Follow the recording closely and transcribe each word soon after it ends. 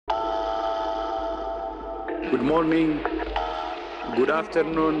good morning, good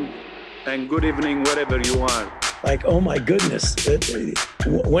afternoon, and good evening wherever you are. Like, oh my goodness,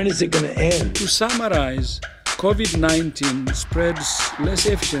 when is it going to end? To summarize, COVID-19 spreads less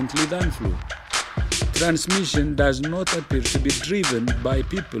efficiently than flu. Transmission does not appear to be driven by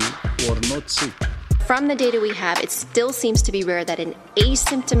people who are not sick. From the data we have, it still seems to be rare that an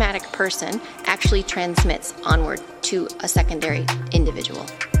asymptomatic person actually transmits onward to a secondary individual.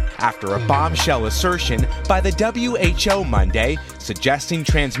 After a bombshell assertion by the WHO Monday suggesting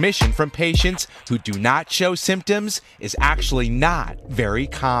transmission from patients who do not show symptoms is actually not very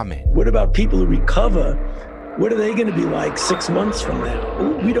common. What about people who recover? What are they going to be like 6 months from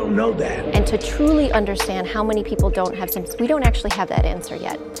now? We don't know that. And to truly understand how many people don't have symptoms, we don't actually have that answer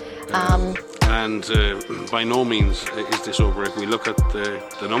yet. And by no means is this over. If we look at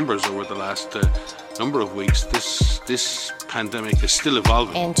the numbers over the last number of weeks, this pandemic is still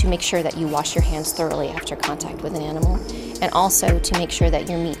evolving. And to make sure that you wash your hands thoroughly after contact with an animal, and also to make sure that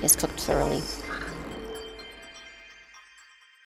your meat is cooked thoroughly.